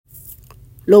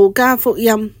路加福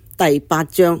音第8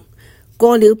章。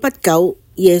過了不久，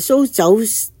耶穌走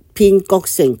遍各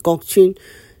城各村，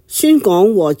宣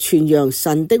講和傳揚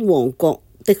神的王國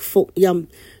的福音。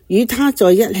與他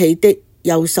在一起的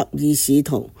有12使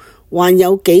徒，還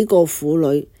有幾個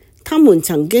婦女，他們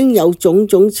曾經有種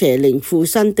種邪靈附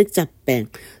身的疾病，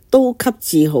都給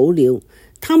治好了。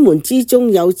他們之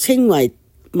中有稱為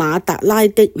馬達拉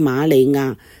的瑪利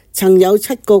亞，曾有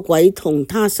7個鬼從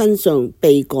他身上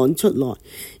被趕出來，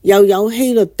又有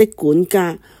希律的管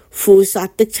家富撒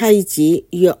的妻子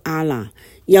約亞拿，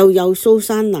又有蘇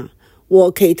珊娜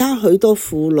和其他許多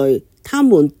婦女，他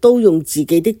們都用自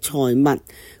己的財物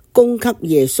供給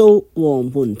耶穌和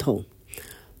門徒。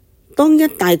當一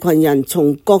大群人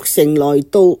從各城來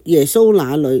到耶穌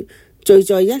那裡聚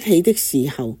在一起的時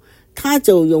候，他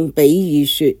就用比喻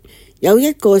說，有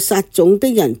一個撒種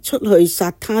的人出去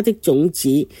撒他的種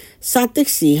子，撒的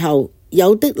時候，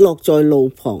有的落在路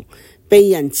旁，被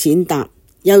人踐踏，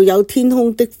又有天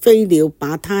空的飛鳥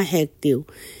把它吃掉，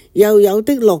又有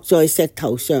的落在石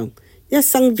頭上，一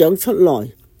生長出來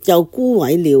就枯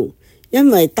萎了，因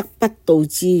為得不到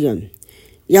滋潤。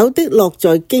有的落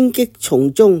在荊棘叢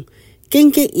中，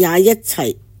荊棘也一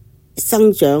齊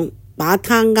生長，把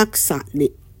它扼殺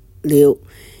了。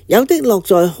有的落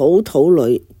在好土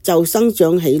裡，就生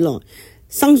長起來，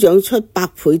生長出100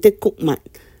倍的穀物。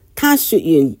他說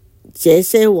完這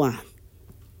些話，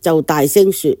就大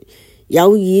聲說，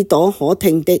有耳朵可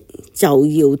聽的就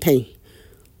要聽。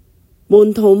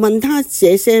門徒問他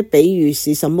這些比喻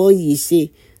是什麼意思，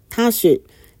他說，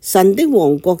神的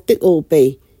王國的奧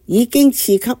秘已經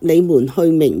賜給你們去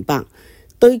明白，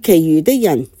對其餘的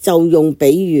人就用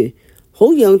比喻，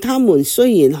好讓他們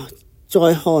雖然在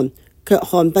看，卻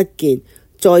看不見，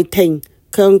在聽，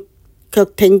卻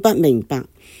聽不明白。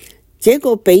這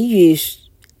個比喻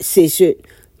是說，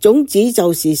種子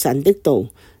就是神的道，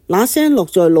那些落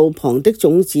在路旁的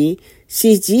種子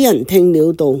是指人聽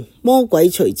了道，魔鬼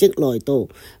隨即來到，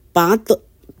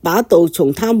把道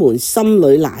從他們心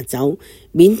裡拿走，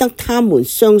免得他們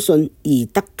相信而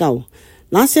得救。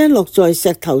那些落在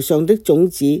石頭上的種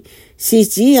子是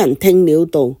指人聽了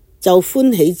道，就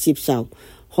歡喜接受，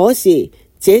可是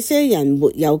這些人沒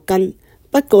有根，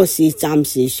不過是暫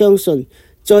時相信，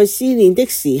在試煉的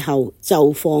時候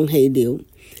就放棄了。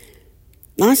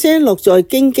那些落在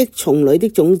荊棘叢裡的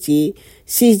種子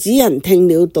是指人聽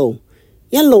了道，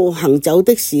一路行走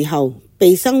的時候，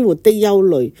被生活的憂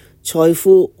慮、財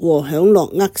富和享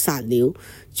樂扼殺了，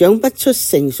長不出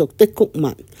成熟的穀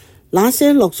物。那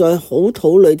些落在好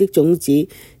土裡的種子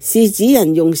是指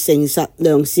人用誠實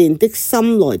良善的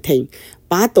心來聽，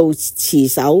把道持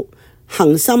守，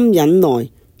恒心忍耐，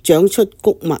長出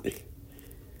穀物。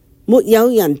沒有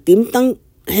人點了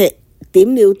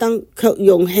燈，卻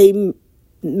用器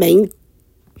皿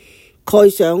蓋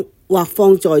上或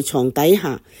放在床底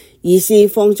下，而是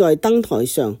放在燈臺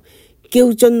上，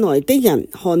叫進來的人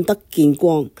看得見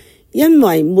光。因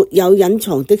為沒有隱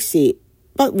藏的事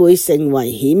不會成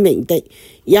為顯明的，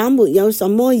也沒有什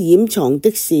麼掩藏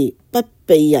的事不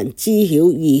被人知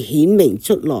曉而顯明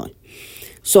出來。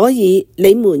所以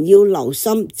你們要留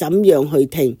心怎樣去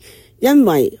聽，因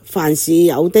為凡是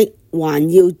有的，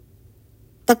還要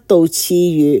得到賜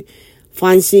予；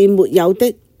凡是沒有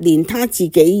的，連他自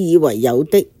己以為有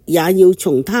的，也要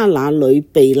從他那裡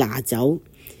被拿走。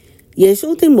耶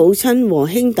穌的母親和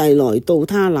兄弟來到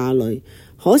他那裡，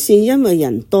可是因為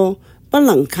人多，不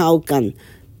能靠近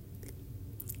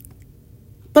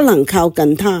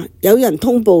他。有人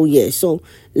通報耶穌，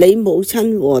你母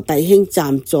親和弟兄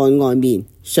站在外面，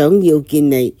想要見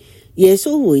你。耶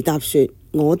穌回答說，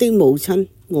我的母親，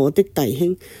我的弟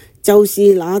兄，就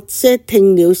是那些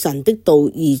聽了神的道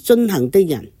而遵行的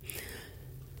人。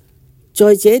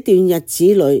在這段日子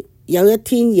裡，有一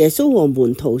天，耶穌和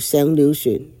門徒上了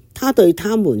船，他對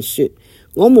他們說，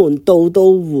我們渡到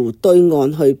湖對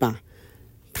岸去吧。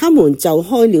他們就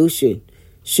開了船。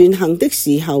船行的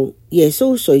時候，耶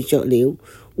穌睡着了，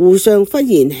湖上忽然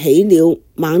起了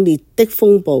猛烈的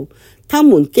風暴，他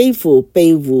們幾乎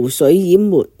被湖水淹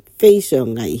沒，非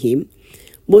常危險。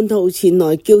門徒前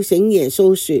來叫醒耶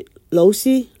穌說，老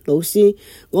師，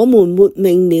我們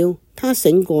沒命了。他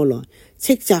醒過來，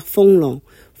斥責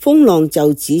風浪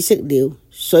就止息了，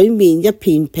水面一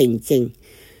片平靜。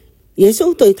耶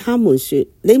穌對他們說，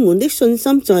你們的信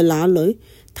心在哪裡？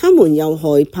他們又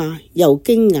害怕又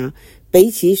驚訝，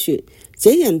彼此說，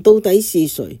這人到底是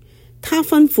誰？他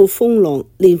吩咐風浪，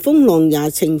連風浪也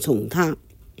聽從他。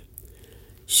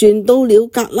船到了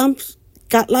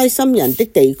格拉森人的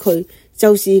地區，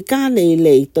就是加利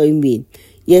利對面。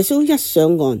耶穌一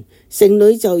上岸，城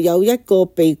裡就有一個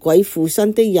被鬼附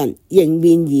身的人迎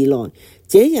面而來，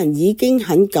這人已經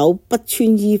很久不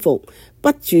穿衣服，不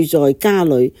住在家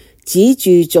裏，只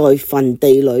住在墳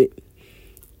地裏。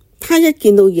他一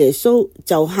見到耶穌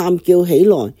就喊叫起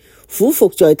來，俯伏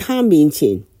在他面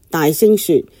前，大聲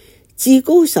說：至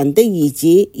高神的兒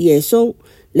子耶穌，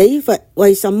你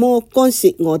為什麼干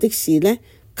涉我的事呢？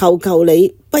求求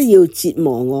你不要折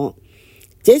磨我。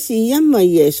這是因為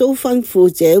耶穌吩咐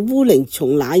這污靈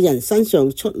從那人身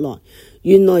上出來。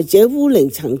原來這污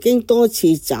靈曾經多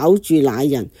次抓住那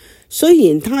人，雖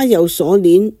然他有鎖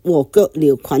鏈和腳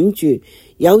鐐捆住，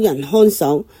有人看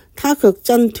守，他卻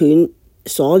掙斷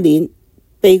鎖鏈，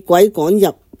被鬼趕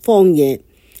入荒野。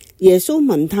耶穌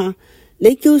問他：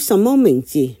你叫什麼名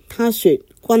字？他說：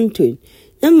軍團，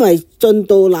因為進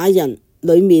到那人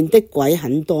裏面的鬼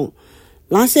很多。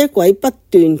那些鬼不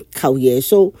斷求耶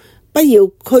穌不要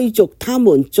驅逐他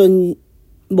們進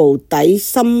無底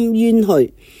深淵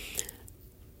去。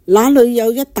那裏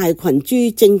有一大群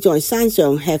豬正在山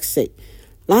上吃食，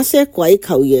那些鬼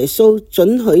求耶穌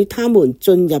准許他們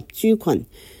進入豬群，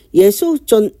耶穌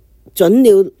准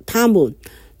了他們，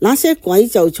那些鬼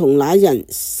就從那人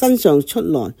身上出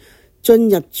來，進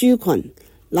入豬群，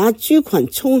那豬群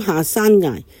衝下山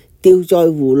崖，掉在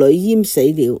湖裏淹死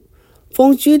了。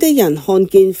放豬的人看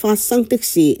見發生的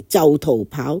事，就逃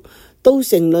跑，到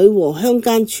城裏和鄉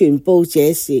間傳報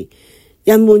這事。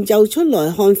人們就出來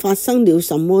看發生了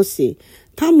什麼事。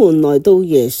他們來到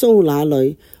耶穌那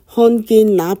裏，看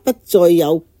見那不再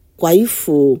有鬼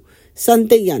附身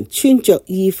的人穿着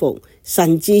衣服，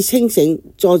神志清醒，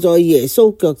坐在耶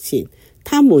穌腳前，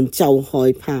他們就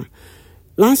害怕。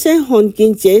那些看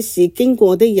見這事經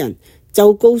過的人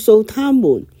就告訴他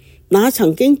們，那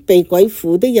曾經被鬼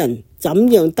附的人怎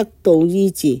樣得到醫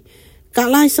治。革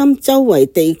拉森周圍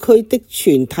地區的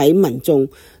全體民眾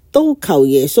都求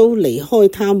耶穌離開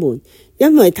他們，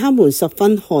因為他們十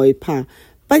分害怕，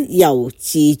不由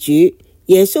自主。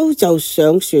耶穌就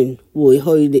上船回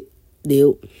去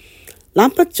了。那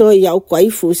不再有鬼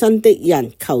附身的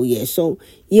人求耶穌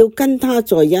要跟他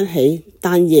在一起，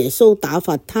但耶穌打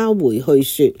發他回去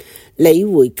說：你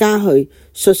回家去，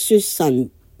述說神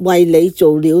為你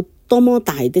做了多麼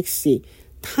大的事。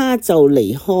他就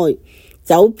離開，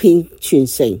走遍全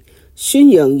城，宣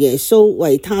揚耶穌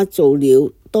為他做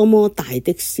了多麼大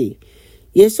的事。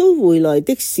耶穌回來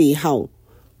的時候，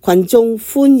群眾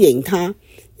歡迎他，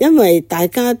因為大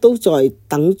家都在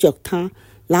等着他。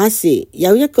那時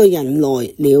有一個人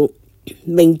來了，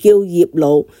名叫葉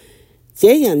魯，這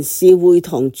人是會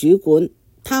堂主管。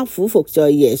他俯伏在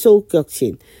耶穌腳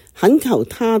前，懇求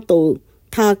他到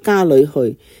他家裏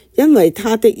去，因為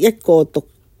他的一個獨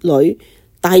女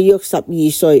大約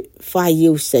12歲，快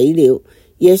要死了。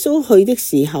耶穌去的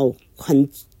時候，群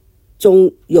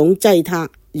眾擁擠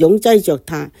着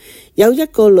他。有一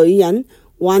個女人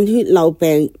患血漏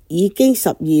病已經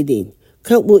12年，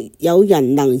卻沒有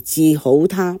人能治好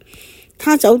她。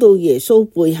她走到耶穌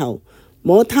背後，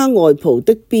摸他外袍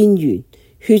的邊緣，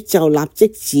血就立即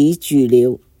止住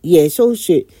了。耶穌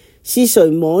說：是誰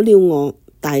摸了我？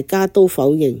大家都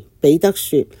否認。彼得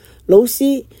說：老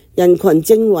師，人群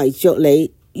正圍着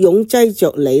你，擁擠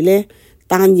着你呢。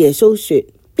但耶穌說：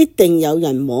必定有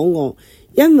人摸我，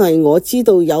因為我知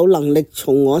道有能力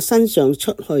從我身上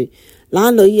出去。那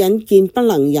女人見不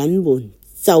能隱瞞，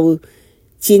就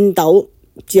顫抖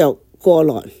着過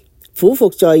來，俯伏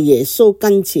在耶穌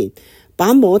跟前，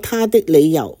把摸他的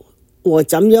理由和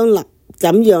怎樣立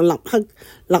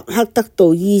刻得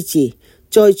到醫治，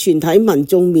在全體民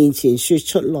眾面前說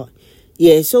出來。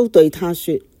耶穌對他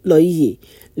說：女兒，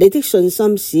你的信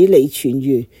心使你痊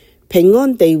癒，平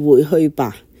安地回去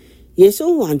吧。耶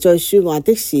穌還在說話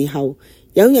的時候，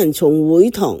有人從會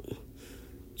堂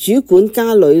主管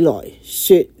家裏來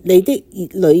說：你的女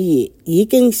兒已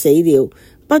經死了，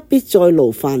不必再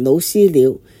勞煩老師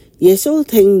了。耶穌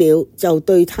聽了就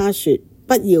對他說：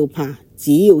不要怕，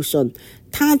只要信，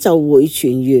他就會痊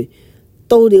癒。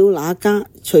到了那家，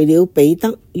除了彼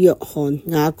得、約翰、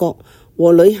雅各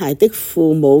和女孩的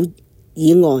父母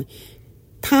以外，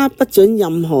他不准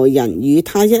任何人與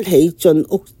他一起進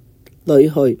屋裏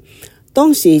去。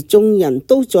當時眾人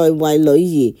都在為女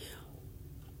兒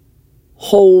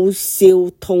號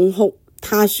啕痛哭。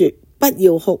他說：不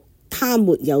要哭，她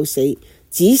沒有死，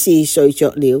只是睡着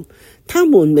了。他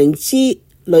們明知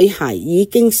女孩已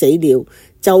經死了，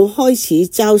就開始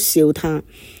嘲笑她。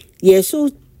耶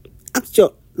穌握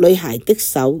着女孩的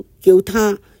手，叫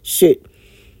她說：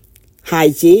孩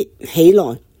子，起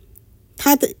來。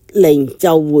她的靈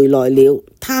就回來了，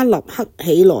她立刻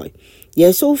起來。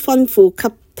耶穌吩咐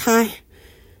給她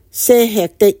些吃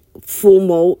的，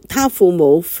她父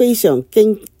母非常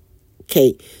驚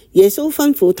奇。耶穌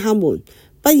吩咐他們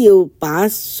不要把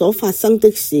所發生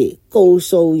的事告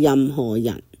訴任何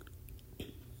人。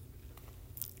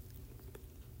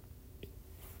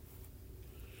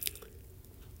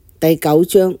第9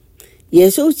章，耶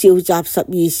穌召集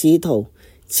12使徒，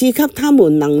賜給他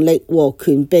們能力和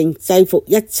權柄，制服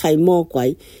一切魔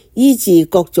鬼，醫治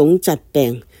各種疾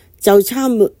病，就差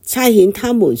遣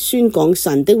他們宣講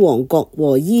神的王國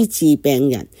和醫治病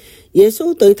人。耶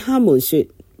穌對他們說：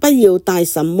不要帶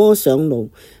什麼上路，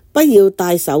不要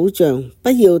帶手杖，不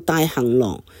要帶行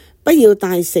囊，不要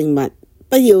帶食物，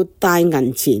不要帶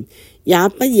銀錢，也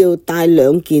不要帶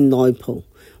2件內袍。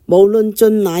無論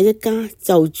進哪一家，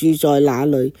就住在那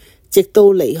裏，直到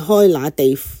離開那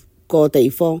個地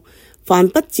方。凡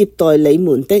不接待你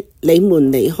們的，你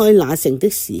們離開那城的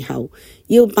時候，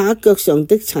要把腳上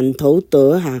的塵土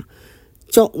跺下，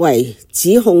作為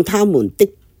指控他們的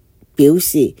表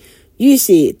示。於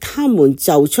是他們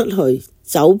就出去，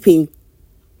走遍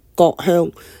各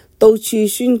鄉，到處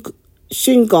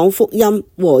宣講福音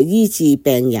和醫治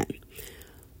病人。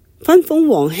分封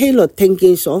王希律聽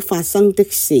見所發生的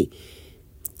事，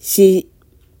是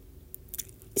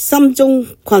心中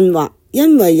困惑，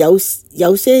因為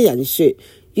有些人說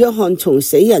約翰從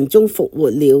死人中復活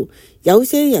了，有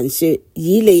些人說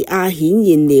以利亞顯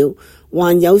現了，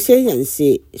還有些人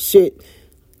說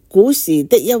古時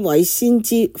的一位先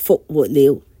知復活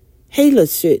了。希律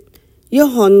說：約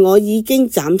翰我已經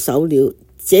斬首了，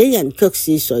這人卻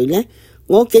是誰呢？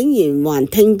我竟然還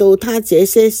聽到他這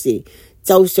些事，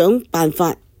就想辦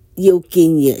法要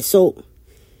見耶穌。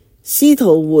使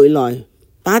徒回來，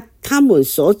把他們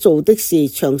所做的事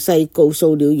詳細告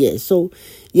訴了耶穌。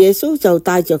耶穌就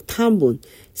帶着他們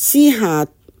私下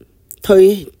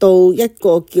退到一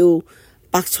個叫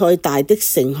伯賽大的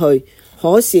城去。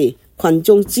可是群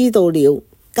眾知道了，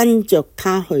跟着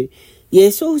他去。耶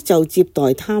穌就接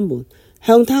待他們，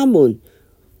向他們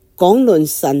講論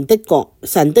神的國、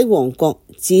神的王國，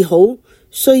治好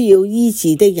需要醫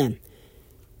治的人。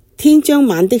天將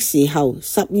晚的時候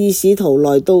，12使徒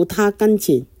來到他跟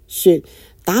前，說：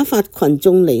打發群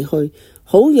眾離去，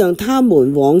好讓他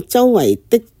們往周圍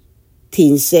的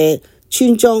田舍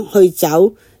村莊去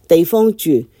找地方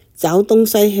住，找東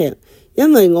西吃，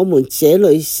因為我們這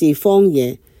裏是荒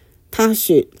野。他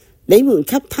說：你們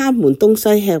給他們東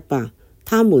西吃吧。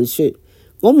他們說：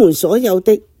我們所有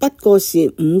的不過是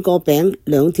5個餅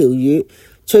2條魚，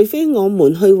除非我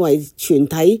們去為全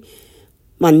體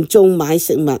民眾買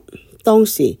食物。當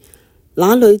時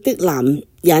那裏的男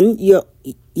人約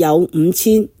有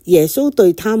5000。耶穌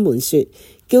對他們說：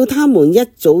叫他們一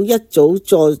組一組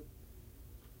坐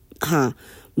下，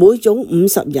每組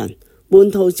50人。門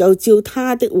徒就照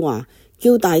他的話，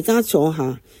叫大家坐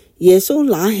下。耶穌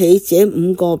拿起這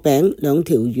5個餅2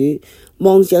條魚，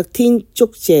望着天祝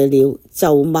謝了，就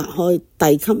擘開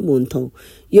遞給門徒，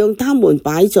讓他們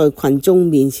擺在群眾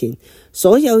面前。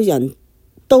所有人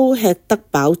都吃得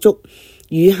飽足，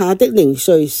餘下的零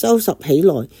碎收拾起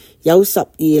來，有12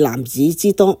籃子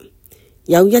之多。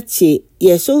有一次，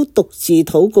耶穌獨自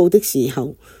禱告的時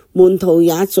候，門徒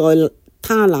也在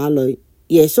他那裏。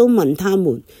耶穌問他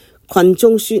們：群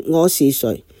眾說我是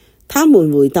誰？他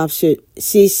們回答說：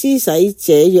是施洗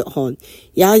者約翰。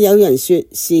也有人說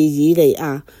是以利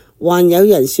亞，還有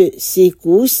人說是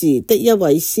古時的一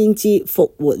位先知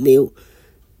復活了。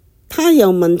他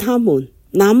又問他們：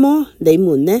那麼你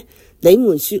們呢？你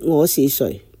們說我是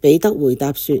誰？彼得回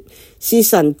答說：是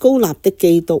神膏立的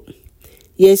基督。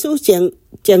耶穌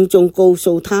鄭重告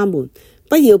訴他們，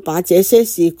不要把這些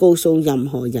事告訴任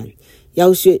何人。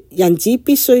又說：人子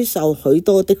必須受許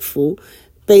多的苦，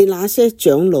被那些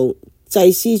長老、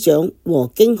祭司長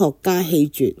和經學家棄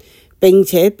絕，並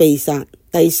且被殺，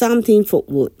第3天復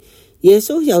活。耶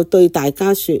穌又對大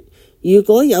家說：如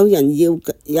果有人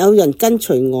跟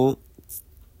隨我，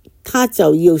他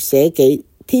就要捨己，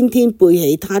天天背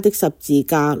起他的十字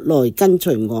架來跟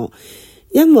隨我。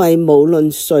因為無論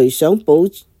誰想保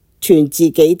存自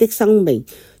己的生命，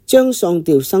將喪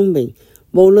掉生命；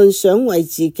無論想為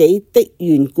自己的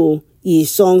緣故而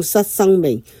喪失生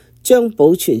命，將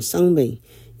保存生命。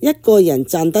一個人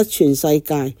賺得全世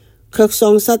界，卻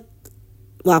喪失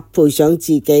或賠上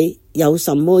自己，有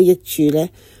什麼益處呢？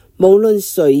無論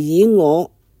誰以我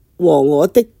和我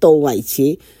的道為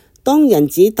恥，當人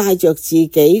子帶着自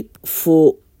己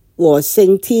父和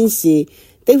聖天使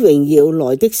的榮耀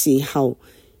來的時候，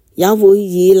也會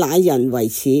以那人為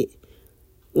恥。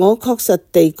我確實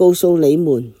地告訴你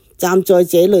們，站在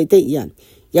這裏的人，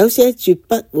有些絕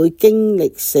不會經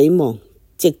歷死亡，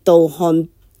直到看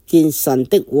見神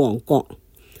的王國。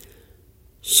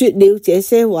說了這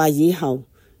些話以後，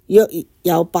約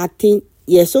有8天，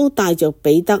耶穌帶着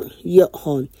彼得、約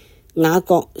翰、雅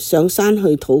各上山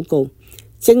去禱告。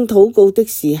正禱告的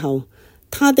時候，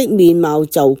他的面貌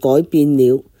就改變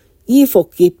了，衣服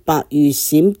潔白如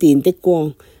閃電的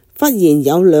光。忽然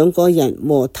有兩個人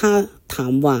和他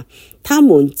談話，他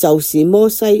們就是摩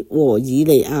西和以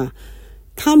利亞。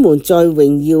他們在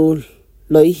榮耀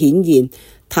裏顯現，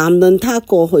談論他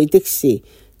過去的事，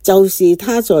就是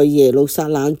他在耶路撒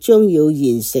冷將要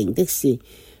完成的事。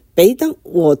彼得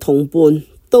和同伴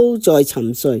都在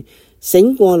沉睡，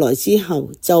醒過來之後，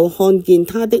就看見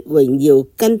他的榮耀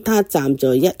跟他站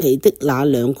在一起的那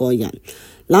兩個人。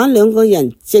那兩個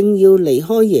人正要離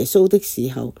開耶穌的時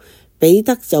候，彼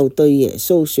得就對耶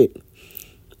穌說：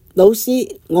老師，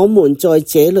我們在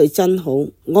這裏真好，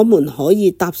我們可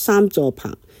以搭3座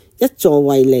棚，一座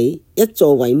為你，一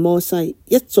座為摩西，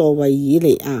一座為以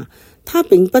利亞。他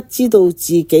並不知道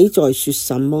自己在說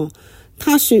什麼。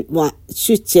他說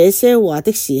這些話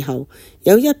的時候，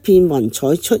有一片雲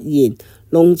彩出現，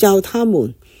籠罩他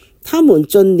們。他們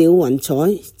進了雲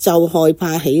彩，就害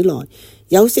怕起來。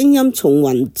有聲音從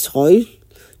雲彩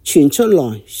傳出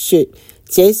來說：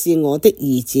這是我的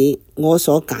兒子，我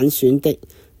所揀選的，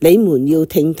你們要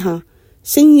聽他。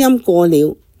聲音過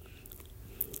了，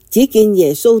只見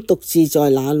耶穌獨自在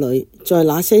那裏。在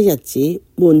那些日子，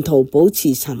門徒保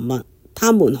持沉默，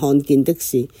他們看見的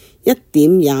事一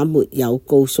點也沒有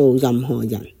告訴任何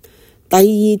人。第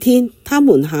二天，他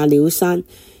們下了山，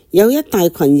有一大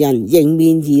群人迎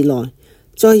面而來。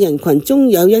在人群中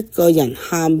有一個人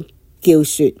喊叫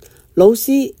說：老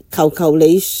師，求求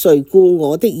你垂顧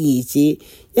我的兒子，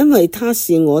因為他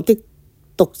是我的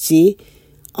獨子。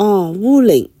污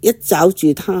靈一抓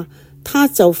住他，他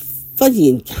就忽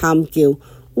然喊叫，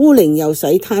污靈又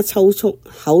使他抽搐，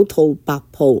口吐白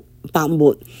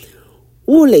沫。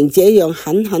污靈這樣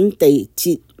狠狠地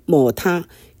折磨他，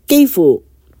幾乎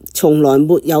從來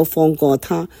沒有放過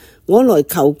他。我來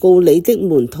求告你的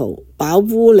門徒，把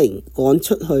污靈趕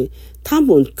出去，他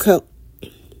們卻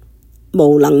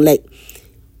無能力。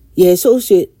耶穌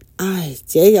說：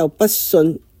這有不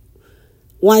信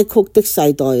歪曲的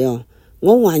世代啊！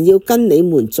我還要跟你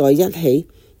們在一起，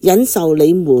忍受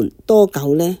你們多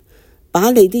久呢？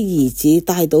把你的兒子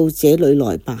帶到這裏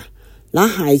來吧。那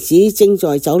孩子正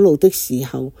在走路的時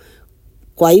候，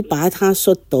鬼把他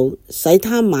摔倒，使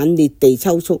他猛烈地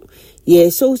抽搐。耶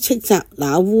穌斥責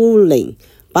那污靈，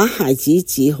把孩子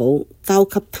治好，交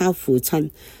給他父親。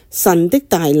神的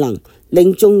大能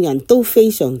令眾人都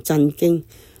非常震驚，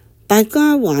大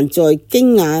家還在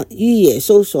驚訝於耶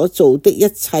穌所做的一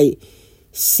切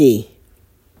事。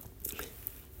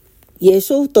耶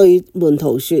穌對門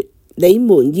徒說：你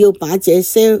們要把這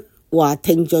些話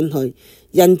聽進去，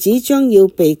人子將要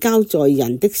被交在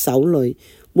人的手裏。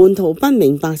門徒不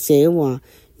明白這話，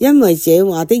因為這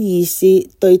話的意思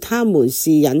對他們是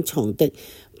隱藏的，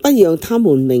不讓他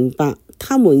們明白，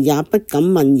他們也不敢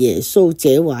問耶穌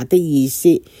這話的意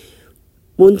思。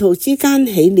門徒之間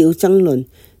起了爭論，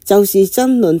就是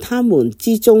爭論他們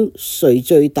之中誰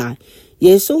最大。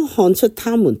耶穌看出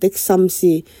他們的心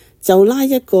思，就拉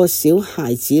一個小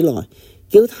孩子來，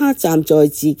叫他站在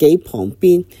自己旁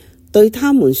邊，對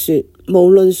他們說：無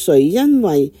論誰因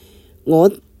為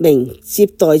我名接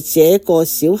待這個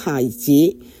小孩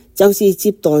子，就是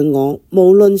接待我；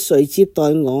無論誰接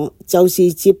待我，就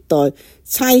是接待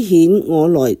差遣我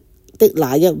來的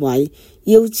那一位。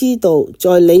要知道，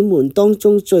在你們當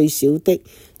中最小的，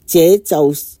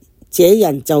這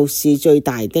人就是最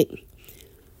大的。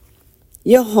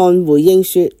約翰回應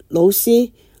說：老師，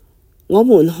我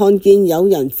們看見有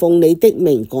人奉你的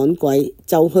名趕鬼，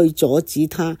就去阻止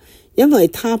他，因為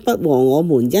他不和我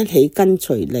們一起跟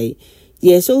隨你。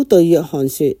耶穌對約翰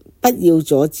說：不要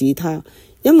阻止他，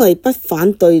因為不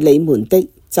反對你們的，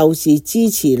就是支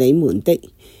持你們的。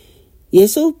耶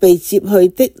穌被接去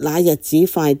的那日子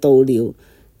快到了，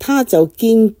他就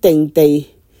堅定地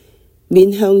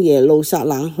面向耶路撒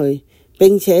冷去，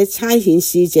並且差遣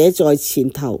使者在前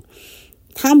頭。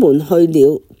他們去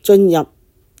了，進入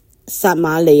撒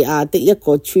瑪利亞的一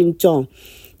個村莊，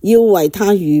要為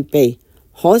他預備。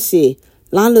可是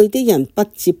那裏的人不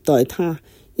接待他，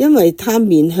因為他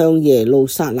面向耶路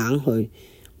撒冷去。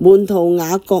門徒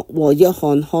雅各和約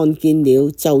翰看見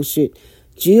了，就說：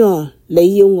主啊，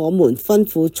你要我們吩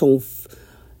咐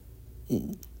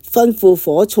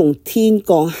火從天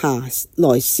降下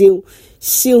來消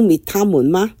滅他們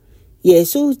嗎？耶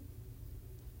穌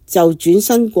就轉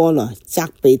身過來責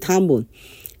備他們，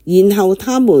然後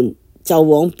他們就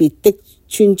往別的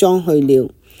村莊去了。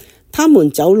他們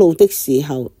走路的時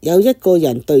候，有一個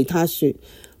人對他說：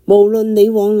無論你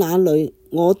往哪裏，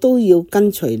我都要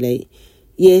跟隨你。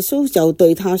耶穌就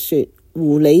對他說：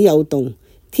狐狸有洞，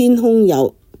天空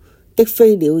有的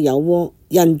飛鳥有窩，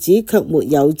人子卻沒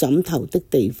有枕頭的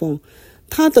地方。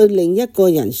他對另一個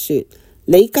人說：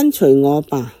你跟隨我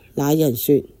吧。那人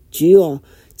說：主啊，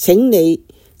請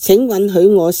允許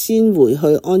我先回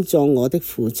去安葬我的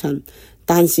父親。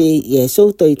但是耶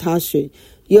穌對他說：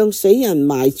讓死人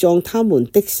埋葬他們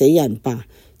的死人吧。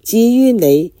至於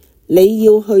你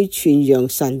要去傳揚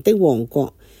神的王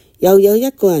國。又有一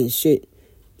個人說：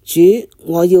主，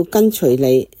我要跟隨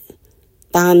你，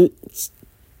但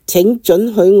請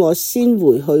准許我先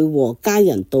回去和家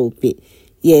人道別。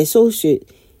耶穌說：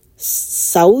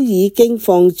手已經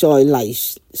放在犁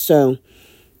上，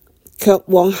卻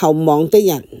往後望的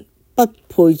人，不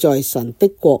配在神的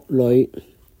國裏。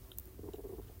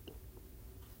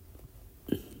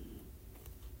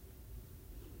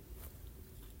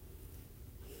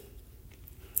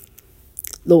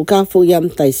路加福音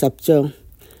第10章。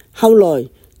後來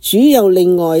主又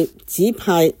另外指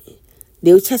派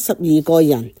了72個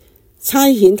人，差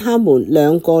遣他們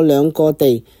兩個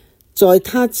地，在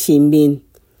他前面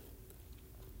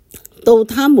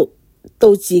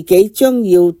到自己將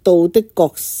要到的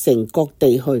各城各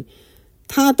地去。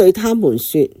他對他們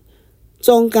說：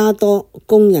莊稼多，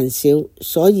工人少，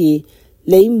所以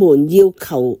你們要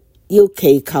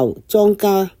祈求莊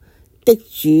稼的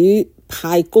主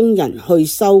派工人去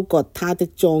收割他的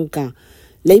莊稼。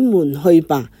你們去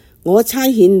吧，我差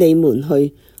遣你們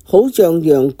去，好像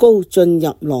羊羔進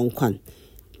入狼群。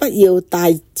不要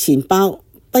帶錢包，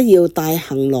不要帶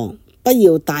行囊，不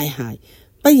要帶鞋，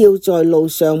不要在路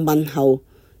上問候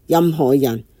任何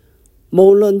人。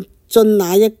無論進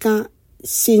哪一家，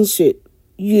先說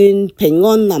願平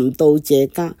安臨到這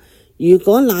家。如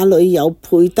果那裏有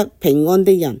配得平安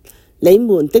的人，你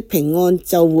們的平安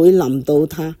就會臨到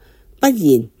他，不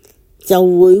然就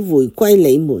會回歸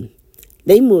你們。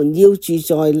你們要住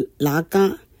在那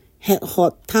家，吃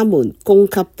喝他們供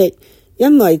給的，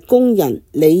因為工人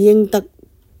理應得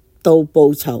到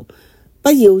報酬。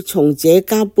不要從這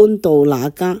家搬到那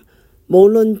家。無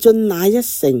論進哪一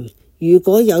城，如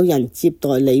果有人接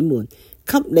待你們，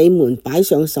給你們擺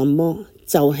上什麼，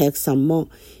就吃什麼。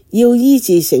要醫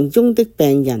治城中的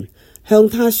病人，向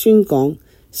他宣講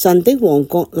神的王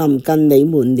國臨近你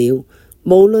們了。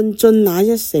無論進哪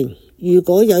一城，如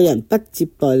果有人不接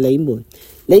待你們，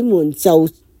你們就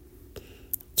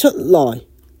出來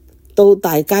到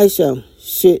大街上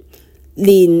說：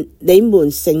連你們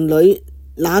城裏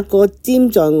那個沾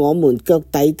在我們腳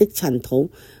底的塵土，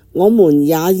我們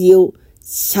也要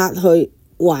擦去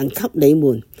還給你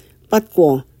們。不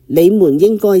過你們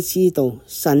應該知道，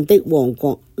神的王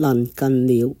國臨近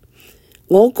了。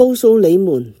我告訴你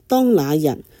們，當那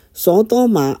日，所多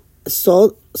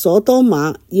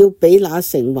瑪要比那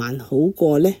城還好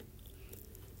過呢。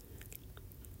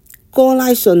哥拉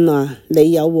汛啊，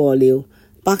你有禍了！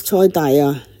伯賽大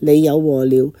啊，你有禍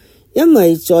了！因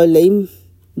為在你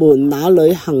們那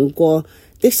裏行過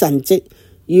的神蹟，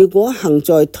如果行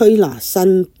在推拿西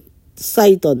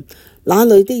頓，那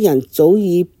裏的人早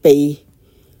已被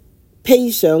披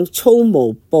上粗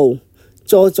毛布，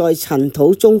坐在塵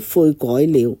土中悔改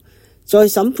了。在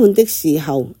審判的時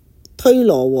候，推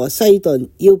羅和西頓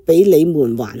要比你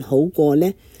們還好過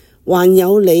呢。還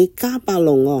有你迦百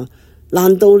農啊，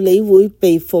難道你會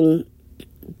被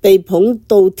捧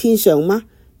到天上嗎？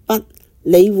不，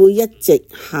你會一直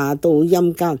下到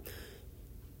陰間。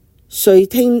誰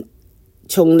聽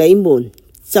從你們，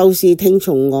就是聽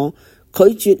從我；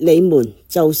拒絕你們，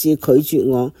就是拒絕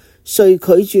我；誰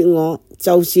拒絕我，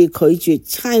就是拒絕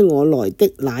差我來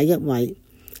的那一位。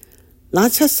那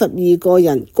72個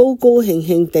人高高興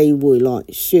興地回來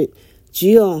說：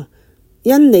主啊，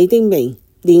因你的名，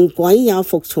連鬼也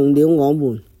服從了我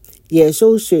們。耶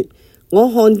穌說：我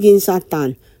看見撒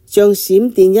旦像閃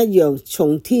電一樣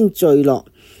從天墜落。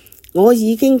我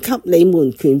已經給你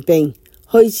們權柄，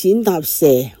去踐踏蛇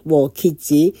和蠍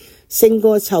子，勝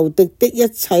過仇敵的一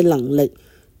切能力，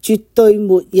絕對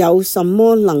沒有什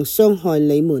麼能傷害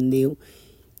你們了。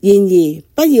然而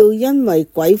不要因為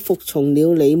鬼服從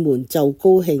了你們就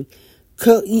高興，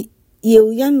卻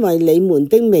要因為你們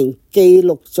的名記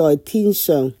錄在天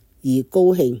上而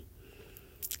高興。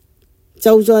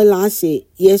就在那時，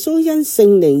耶穌因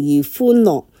聖靈而歡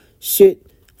樂，說：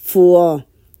父啊，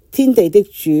天地的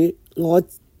主，我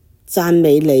讚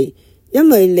美你，因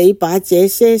為你把這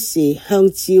些事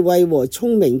向智慧和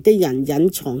聰明的人隱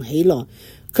藏起來，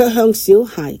卻向小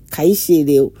孩啟示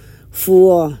了。父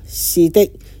啊，是的，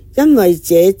因為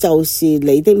這就是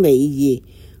你的美意。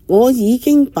我已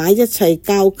經把一切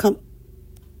交給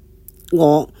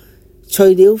我，除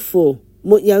了父，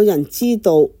沒有人知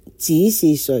道子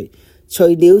是誰，除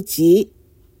了子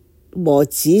和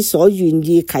子所願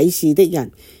意啟示的人，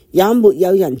也沒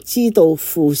有人知道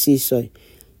父是誰。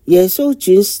耶穌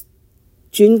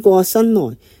轉過身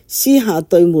來，私下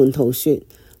對門徒說：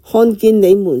看見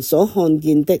你們所看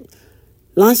見的，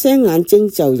那些眼睛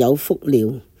就有福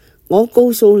了。我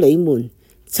告訴你們，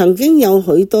曾經有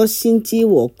許多先知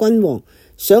和君王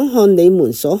想看你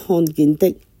們所看見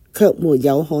的，卻沒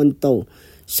有看到；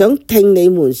想聽你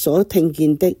們所聽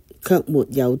見的，卻沒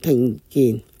有聽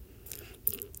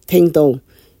到。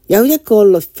有一個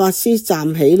律法師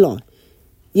站起來，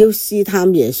要試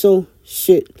探耶穌，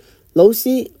說：老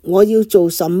師，我要做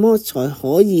什麼才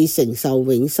可以承受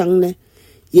永生呢？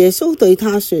耶穌對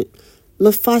他說：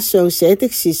律法上寫的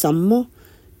是什麼？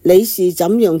你是怎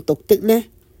樣讀的呢？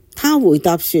他回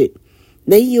答說：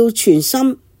你要全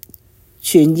心、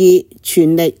全意、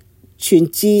全力、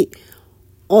全智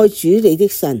愛主你的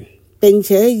神，並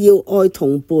且要愛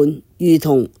同伴如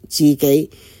同自己。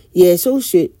耶穌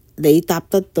說：你答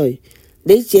得對，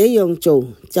你這樣做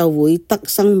就會得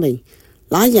生命。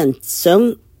那人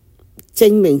想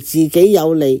證明自己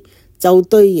有理，就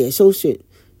對耶穌說：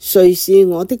誰是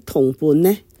我的同伴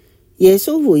呢？耶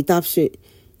穌回答說：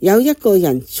有一個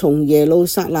人從耶路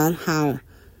撒冷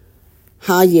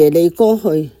下耶利哥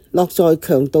去，落在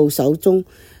強盜手中，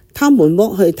他們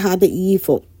剝去他的衣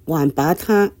服，還把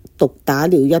他毒打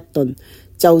了一頓，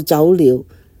就走了，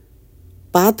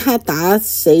把他打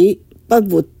死不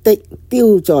活的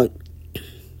丟在，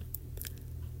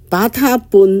把他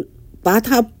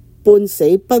半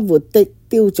死不活的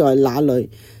丟在那裏。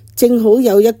正好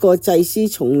有一個祭司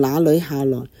從那裏下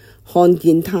來，看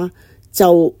見他，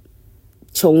就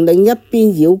從另一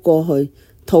邊繞過去。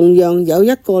同樣有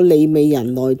一個利未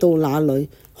人來到那裏，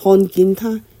看見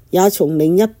他，也從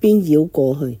另一邊繞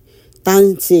過去。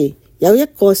但是有一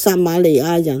個撒瑪利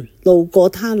亞人路過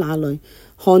他那裏，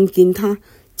看見他，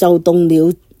就動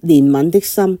了憐憫的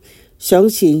心，上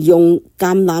前用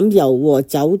橄欖油和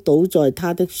酒倒在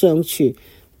他的傷處，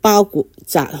包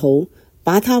紮好，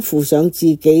把他扶上自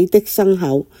己的牲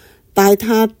口，帶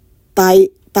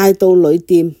到旅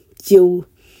店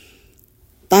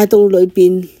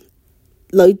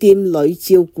裏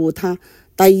照顧他。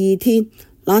第二天，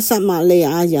那撒瑪利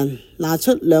亞人拿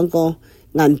出2個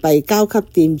銀幣交給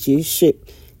店主，說：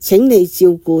請你照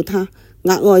顧他，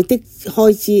額外的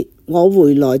開支我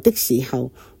回來的時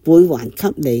候會還給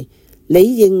你。你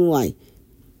認為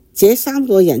這3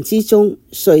個人之中，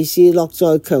誰是落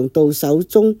在強盜手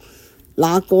中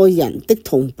那個人的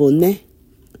同伴呢？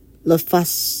律法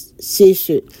師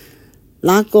說：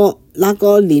那個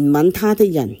憐憫他的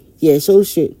人。耶穌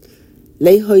說：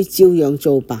你去照樣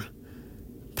做吧。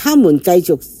他們繼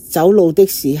續走路的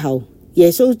時候，耶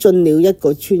穌進了一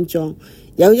個村莊，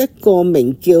有一個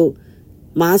名叫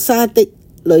瑪莎的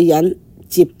女人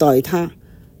接待他，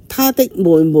他的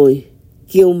妹妹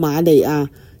叫瑪利亞，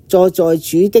坐在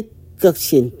主的腳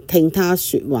前聽他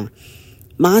說話。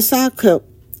瑪莎卻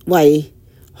為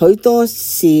許多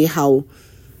時候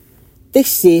的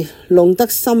事弄得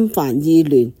心煩意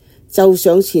亂，就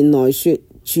上前來說：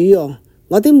主啊，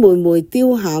我的妹妹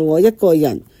丟下我一個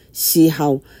人侍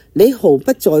候，你毫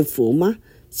不在乎嗎？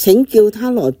請叫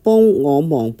她來幫我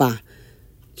忙吧。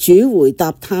主回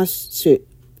答他，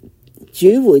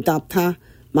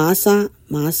瑪莎，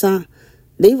瑪莎，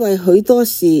你為許多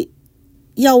事憂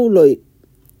慮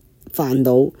煩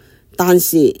惱，但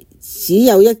是只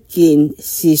有一件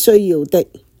是需要的。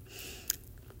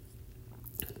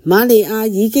瑪利亞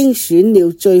已經選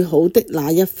了最好的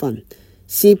那一份，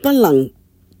是不能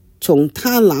從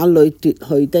他那裏奪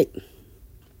去的。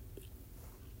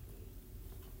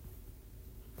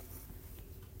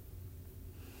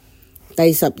第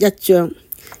11章。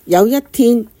有一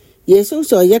天，耶穌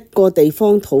在一個地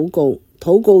方禱告，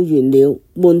禱告完了，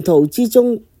門徒之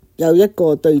中有一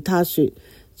個對他說：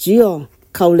主啊，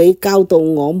求你教導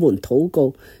我們禱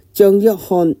告，像約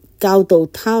翰教導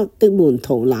他的門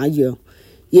徒那樣。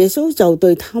耶穌就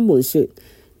對他們說：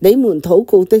你們禱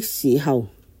告的時候，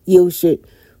要說：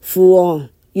父啊，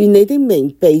願你的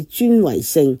名被尊為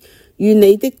聖，願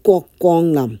你的國降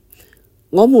臨。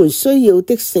我們需要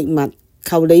的食物，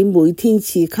求你每天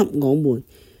賜給我們，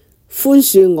寬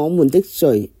恕我們的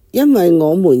罪，因為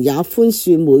我們也寬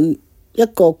恕每一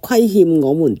個虧欠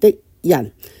我們的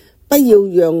人，不要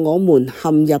讓我們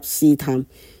陷入試探。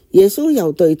耶穌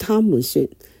又對他們說：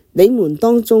你們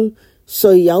當中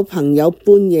誰有朋友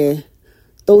半夜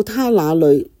到他那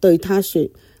裏，對他說：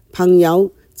朋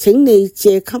友，請你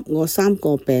借給我3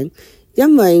個餅，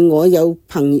因為我有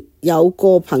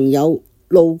個朋友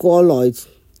路過來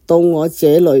到我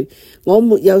這裏，我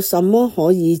沒有什麼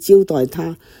可以招待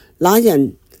他。那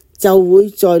人就會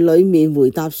在裏面回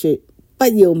答說：不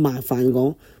要麻煩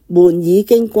我，門已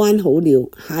經關好了，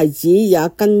孩子也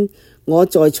跟我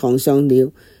在床上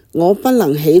了，我不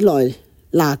能起來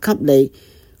拿給你。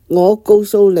我告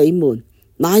訴你們，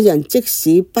那人即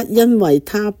使不因為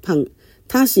他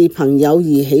是朋友而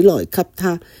起來給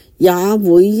他，也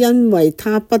會因為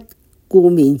他不顧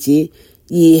面子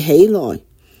而起來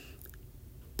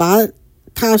把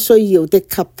他需要的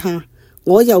給他。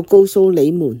我又告訴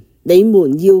你們，你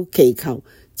們要祈求，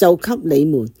就給你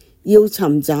們；要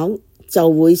尋找，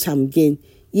就會尋見；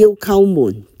要叩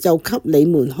門，就給你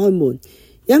們開門。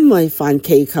因為凡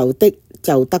祈求的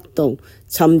就得到，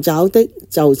尋找的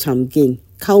就尋見，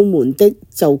叩門的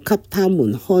就給他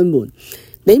們開門。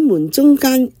你們中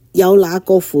間有哪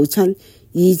個父親，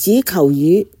兒子求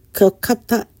魚，卻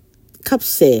給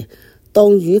蛇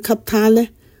當魚給他呢？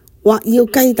或要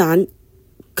雞蛋，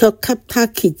卻給他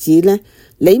蠍子呢？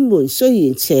你們雖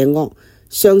然邪惡，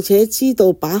尚且知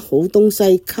道把好東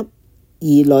西給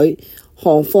兒女，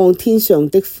何況天上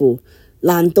的父，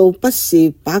難道不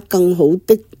是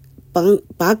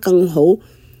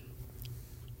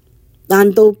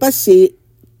難道不是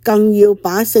更要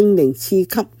把聖靈賜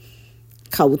給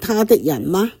求他的人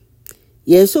嗎？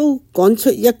耶穌趕出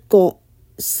一個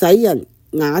使人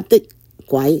啞的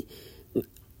鬼，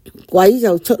鬼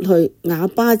就出去，啞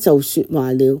巴就說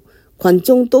話了。群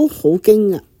眾都很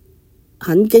驚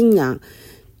訝。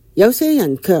有些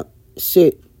人卻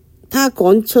說他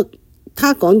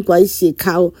趕鬼是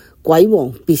靠鬼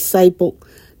王別西卜。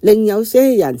另有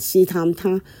些人試探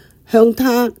他，向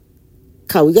他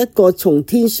求一個從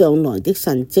天上來的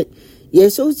神蹟。耶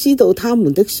穌知道他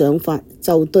們的想法，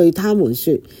就對他們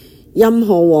說，任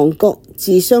何王國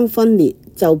自相分裂，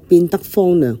就變得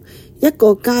荒涼；一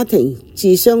個家庭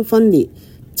自相分裂，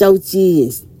就自然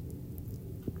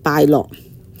敗落。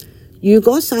如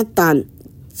果撒旦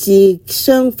自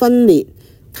相分裂，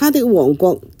他的王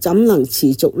國怎能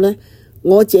持續呢？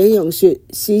我這樣說，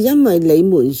是因為你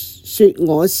們說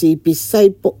我是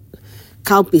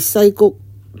靠別西卜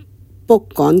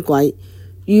趕鬼。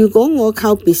如果我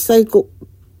靠別西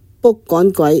卜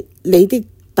趕鬼，你的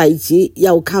弟子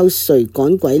又靠誰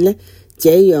趕鬼呢？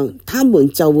這樣他們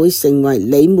就會成為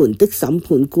你們的審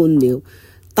判官了。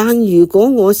但如果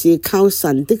我是靠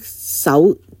神的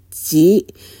手指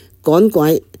趕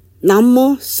鬼，那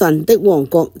麼神的王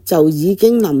國就已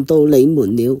經臨到你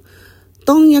們了。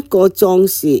當一個壯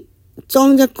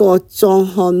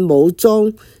漢武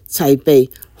裝齊備，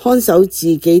看守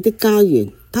自己的家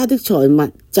園，他的財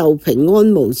物就平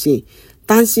安無事。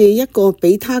但是一個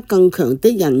比他更強的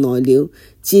人來了，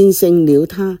戰勝了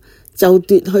他，就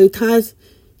奪去他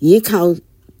倚靠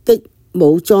的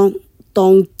武裝，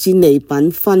當戰利品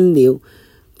分了。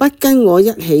不跟我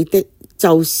一起的，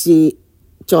就是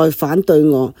在反對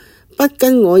我；不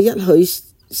跟我一起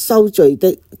收罪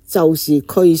的，就是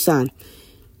驅散。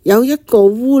有一個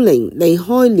污靈離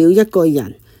開了一個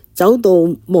人，走到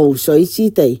無水之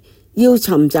地，要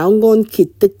尋找安歇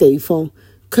的地方，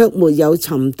卻沒有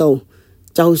尋到，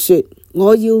就說，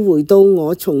我要回到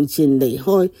我從前離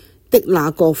開的那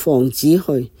個房子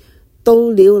去。到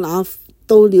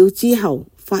了之後，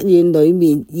發現裡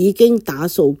面已經打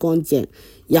掃乾淨，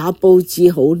也佈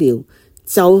置好了，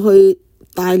就去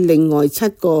帶另外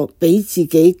7個比自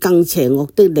己更邪惡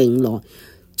的靈來，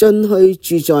進去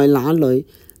住在那裡。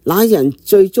那人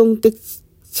最終的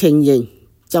情形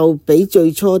就比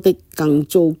最初的更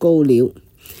糟糕了。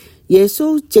耶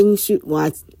穌正說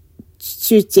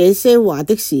這些話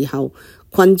的時候，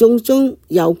群眾中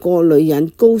有個女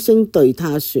人高聲對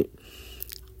他說，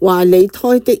懷你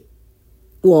胎的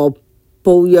和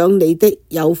哺養你的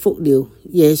有福了。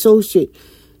耶穌說，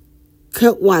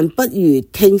卻還不如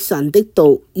聽神的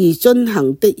道而遵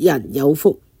行的人有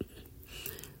福。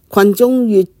群眾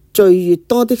越聚越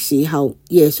多的時候，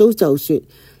耶穌就說，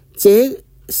這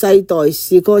世代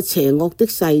是個邪惡的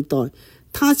世代，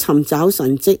他尋找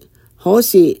神蹟，可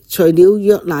是除了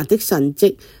約拿的神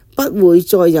蹟，不會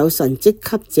再有神蹟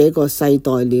給這個世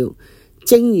代了。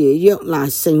正如約拿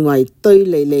成為對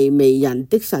尼尼微人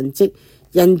的神蹟，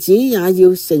人子也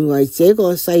要成為這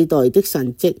個世代的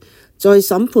神蹟。在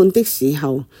審判的時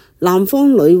候，南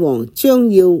方女王將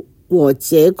要和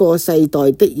這個世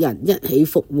代的人一起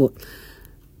復活，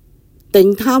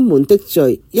定他們的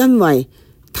罪，因為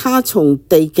他從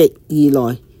地極而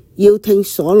來，要聽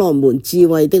所羅門智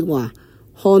慧的話。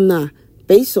看啊，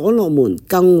比所羅門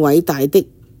更偉大的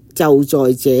就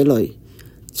在這裏。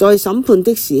在審判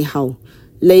的時候，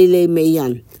尼尼微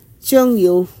人將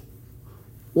要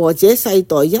和這世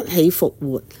代一起復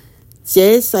活，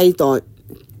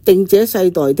定這世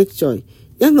代的罪，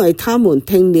因為他們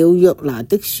聽了約拿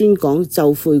的宣講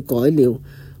就悔改了。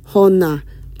看啊，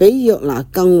比約拿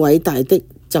更偉大的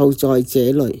就在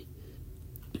這裏。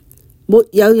沒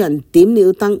有人點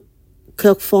了燈，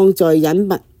卻放在隱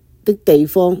密的地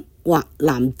方或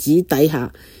籃子底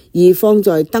下，而放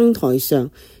在燈台上，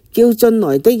叫進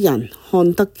來的人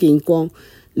看得見光。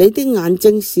你的眼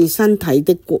睛是身體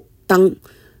的燈，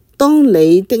當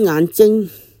你的眼睛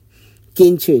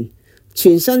健全，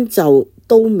全身就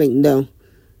都明亮；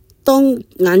當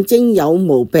眼睛有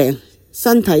毛病，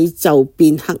身體就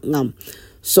變黑暗。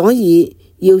所以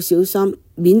要小心，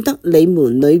免得你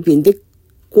們裏面的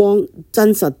光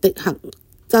真實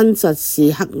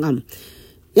是黑暗。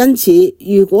因此，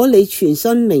如果你全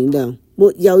身明亮，沒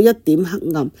有一點黑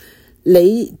暗，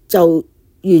你就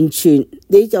完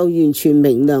全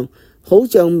明亮，好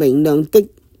像明亮的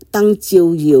燈照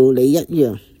耀你一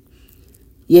樣。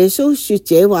耶穌說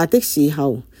這話的時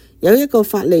候，有一個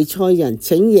法利賽人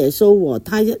請耶穌和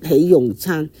他一起用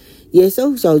餐，耶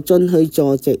穌就進去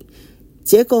坐席。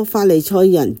這個法利賽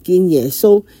人見耶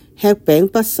穌吃餅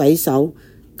不洗手，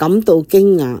感到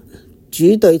驚訝，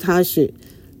主對他說：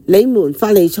你們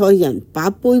法利賽人把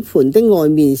杯盤的外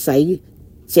面洗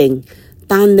淨，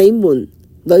但你們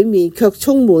裏面卻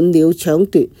充滿了搶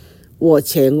奪和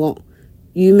邪惡。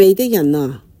愚昧的人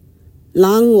啊，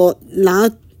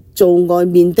那做外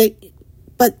面的，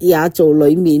不也做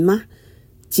裏面嗎？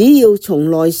只要從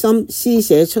內心施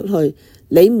捨出去，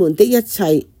你們的一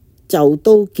切就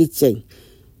都潔淨。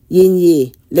然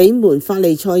而你們法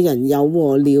利賽人有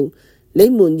禍了，你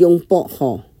們用薄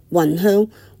荷、芸香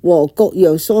和各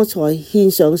樣蔬菜獻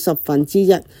上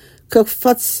1/10，卻忽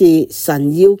視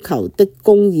神要求的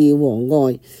公義和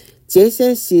愛。這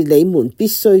些是你們必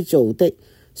須做的，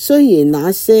雖然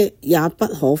那些也不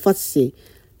可忽視。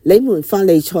你們法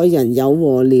利賽人有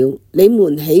禍了，你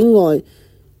們喜愛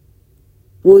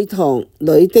會堂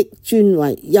裏的尊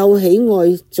位，又喜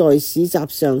愛在市集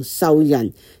上受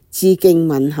人致敬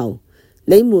問候。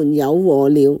你們有禍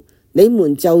了，你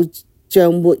們就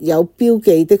像沒有標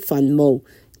記的墳墓，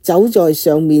走在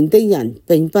上面的人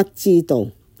並不知道。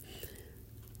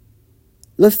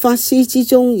律法師之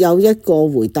中有一個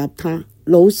回答他：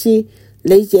老師，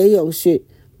你這樣說，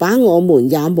把我們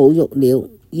也侮辱了。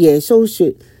耶穌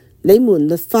說：你們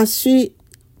律法師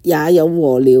也有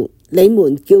禍了，你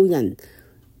們叫人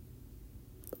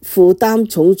負擔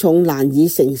重重難以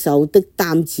承受的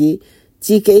擔子，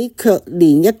自己卻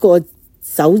連一個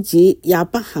手指也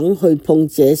不肯去碰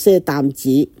這些擔子。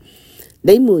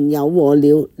你們有禍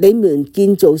了，你們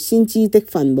建造先知的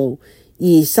墳墓，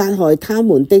而殺害他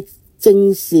們的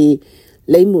正是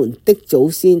你們的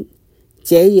祖先。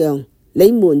這樣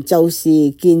你們就是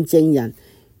見證人，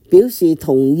表示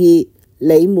同意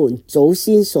你們祖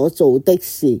先所做的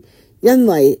事，因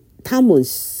為他們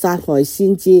殺害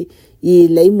先知，而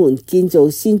你們建造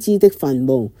先知的墳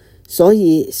墓。所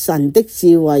以神的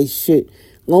智慧說：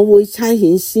我會差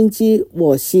遣先知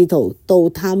和使徒到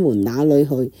他們那裏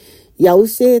去，有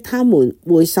些他們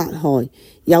會殺害，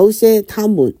有些他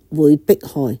們會迫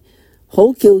害，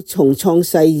好叫從創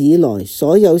世以來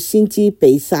所有先知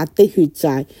被殺的血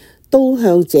債都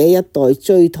向這一代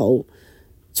追討，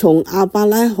從亞伯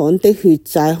拉罕的血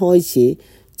債開始，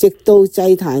直到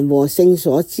祭壇和聖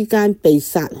所之間被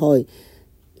殺害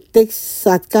的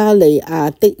撒迦利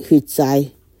亞的血債。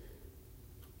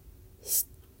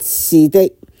是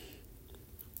的，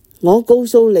我告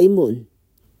訴你們，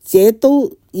這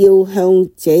都要向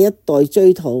這一代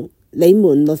追討。你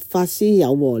們律法師有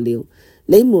禍了，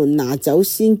你們拿走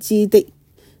知識的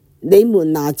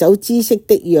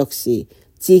鑰匙，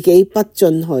自己不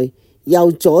進去，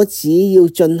又阻止要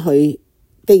進去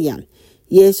的人。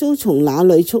耶穌從那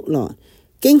裏出來，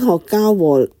經學家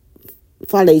和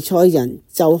法利賽人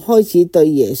就開始對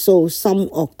耶穌深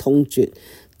惡痛絕，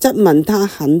質問他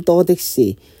很多的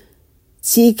事，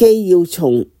伺機要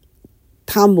從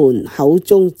他們口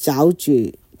中找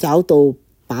到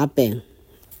把柄。